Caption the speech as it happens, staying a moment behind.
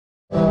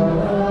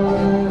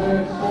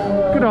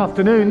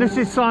afternoon. This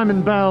is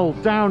Simon Bell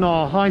down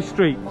our high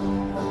street.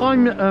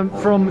 I'm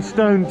from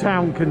Stone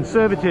Town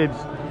Conservatives,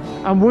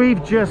 and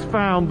we've just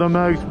found the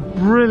most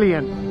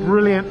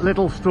brilliant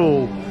little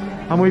stall,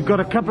 and we've got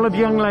a couple of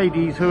young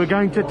ladies who are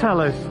going to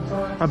tell us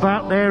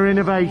about their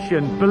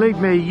innovation. Believe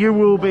me, you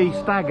will be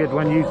staggered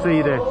when you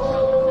see this.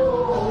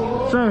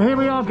 So here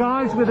we are,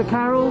 guys, with the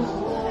Carols.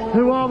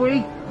 Who are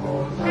we?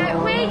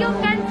 We're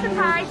Young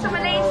Enterprise from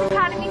Alleynes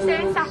Academy, so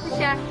in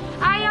Staffordshire.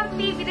 I am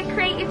Phoebe, the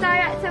creative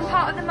director and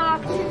part of the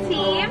marketing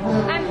team.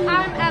 And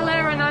I'm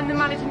Ella, and I'm the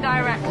managing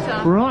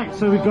director. Right,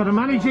 so we've got a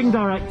managing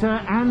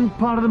director and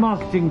part of the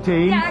marketing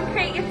team. Yeah, I'm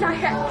creative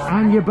director.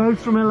 And you're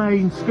both from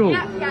Alleyne School.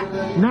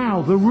 Yeah.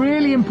 Now, the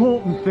really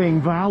important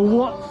thing, Val,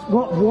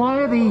 why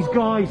are these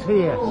guys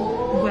here?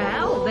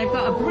 Well, they've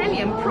got a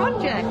brilliant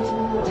project.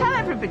 Tell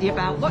everybody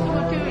about what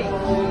you're doing.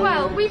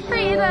 Well, we've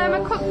created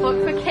a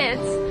cookbook for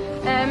kids,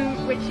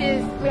 which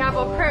is, we have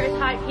our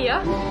prototype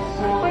here.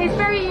 But it's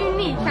very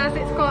unique as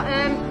it's got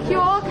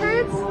QR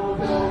codes,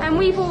 and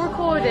we've all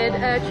recorded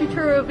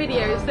tutorial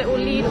videos that will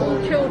lead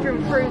all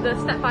children through the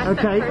step-by-step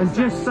process. And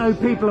just so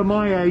people of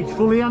my age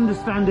fully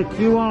understand a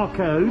QR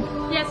code,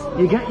 yes,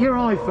 you get your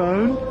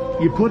iPhone,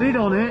 you put it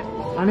on it,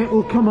 and it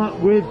will come up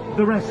with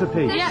the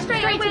recipe. Yeah,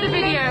 straight to the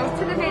video.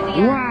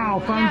 Wow,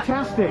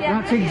 fantastic.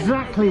 Yeah. That's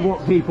exactly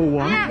what people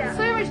want. Yeah,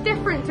 so much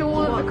different to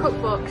all of the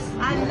cookbooks.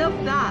 I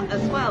love that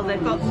as well.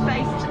 They've got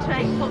space to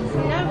put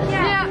some notes.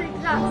 Yeah,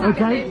 exactly.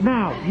 Okay,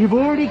 now, you've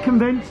already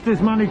convinced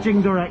as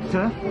managing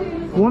director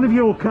one of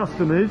your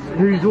customers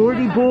who's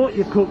already bought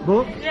your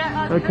cookbook.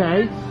 Yeah,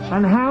 okay,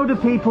 and how do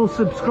people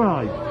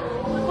subscribe?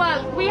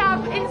 Well, we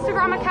have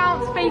Instagram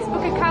accounts,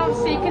 Facebook accounts,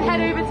 so you can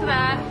head over to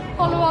there,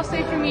 follow our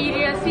social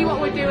media, see what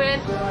we're doing,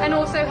 and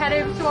also head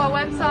over to our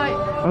website.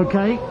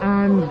 Okay,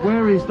 and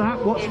where is that?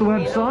 What's the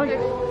website?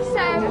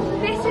 So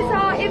this is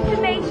our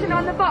information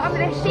on the bottom of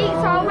the sheet.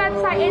 So our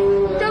website is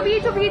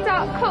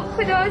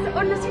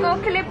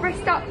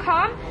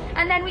www.cookwithus_colibris.com,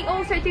 and then we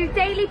also do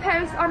daily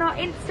posts on our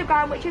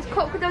Instagram, which is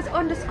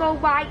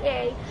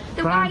cookwithus_YE.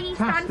 The YE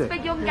stands for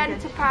Young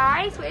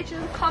Enterprise, which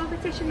is a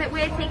competition that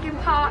we're taking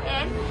part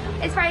in.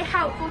 It's very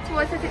helpful to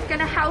us as it's going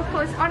to help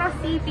us on our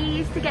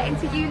CVs to get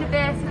into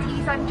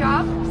universities and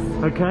jobs.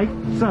 Okay,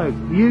 so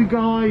you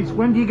guys,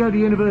 when do you go to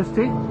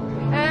university?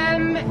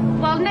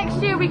 Well,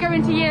 next year we go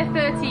into year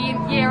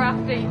 13, year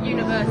after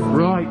university.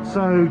 Right,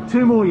 so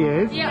 2 more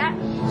years. Yeah.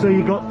 So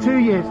you've got 2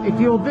 years. If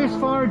you're this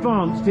far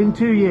advanced in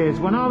 2 years,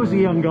 when I was a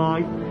young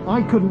guy,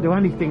 I couldn't do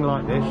anything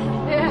like this.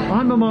 Yeah.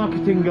 I'm a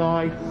marketing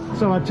guy,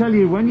 so I tell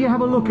you, when you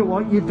have a look at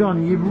what you've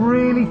done, you've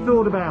really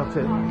thought about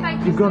it.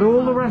 You've got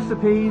all the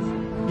recipes,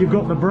 you've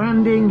got the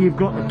branding, you've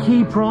got the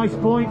key price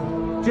point,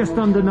 just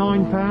under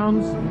 £9,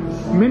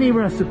 mini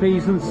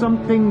recipes and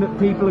something that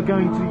people are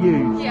going to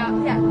use. Yeah.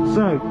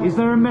 So, is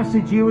there a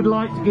message you would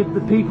like to give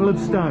the people of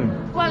Stone?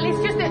 Well, it's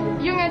just that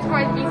Young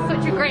Enterprise has been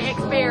such a great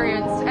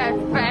experience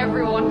for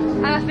everyone,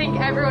 and I think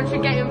everyone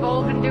should get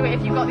involved and do it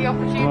if you've got the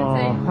opportunity.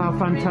 Oh, how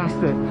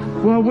fantastic.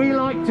 Well, we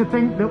like to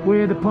think that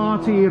we're the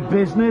party of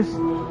business.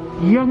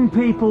 Young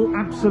people,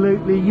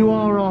 absolutely, you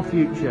are our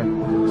future.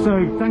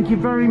 So, thank you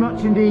very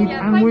much indeed,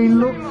 and we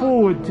look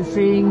forward to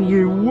seeing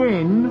you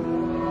win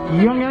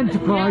Young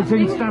Enterprise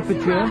in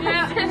Staffordshire.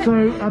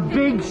 So a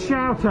big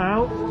shout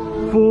out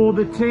for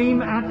the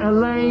team at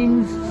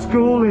Alleyne's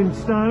School in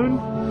Stone.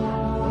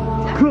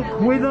 Cook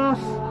with us.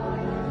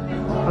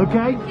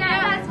 Okay? Yeah,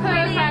 that's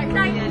perfect.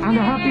 Thank you. And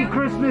a happy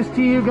Christmas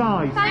to you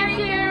guys. Thank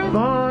you.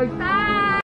 Bye. Bye.